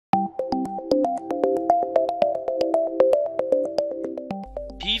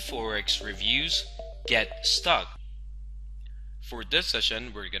PFOREX reviews GetStocks. For this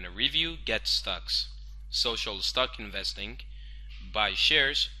session, we're going to review GetStocks, social stock investing, buy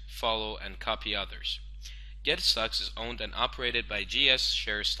shares, follow and copy others. GetStocks is owned and operated by GS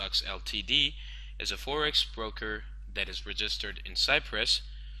Share Stocks Ltd. as a forex broker that is registered in Cyprus,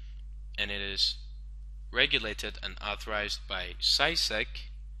 and it is regulated and authorized by SISEC,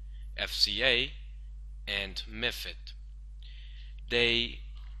 FCA, and MiFID. They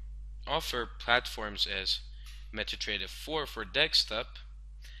offer platforms as MetaTrader 4 for desktop,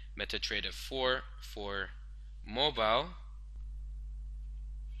 MetaTrader 4 for mobile,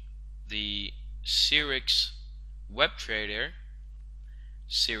 the PFOREX Web Trader,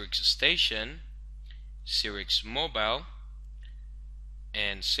 PFOREX Station, PFOREX Mobile,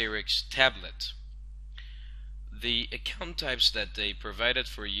 and PFOREX Tablet. The account types that they provided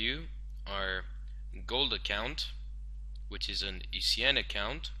for you are Gold account, which is an ECN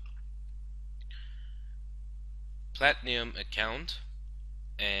account, Platinum account,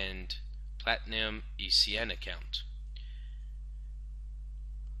 and Platinum ECN account.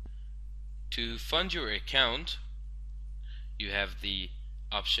 To fund your account, you have the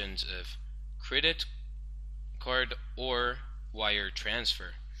options of credit card or wire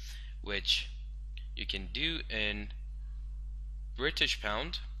transfer, which you can do in British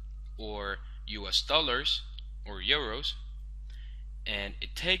pound or US dollars or euros, and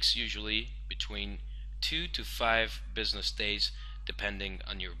it takes usually between 2 to 5 business days depending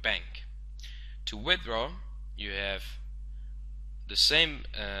on your bank. To withdraw, you have the same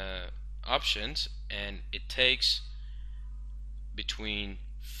options, and it takes between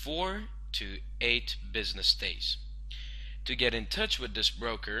 4 to 8 business days. To get in touch with this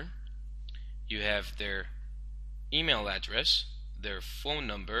broker, you have their email address, their phone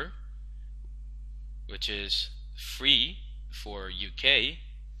number, which is free for UK,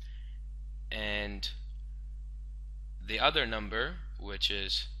 and the other number, which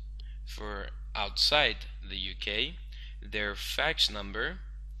is for outside the UK, their fax number,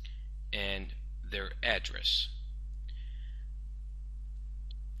 and their address.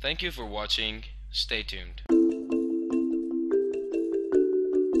 Thank you for watching. Stay tuned.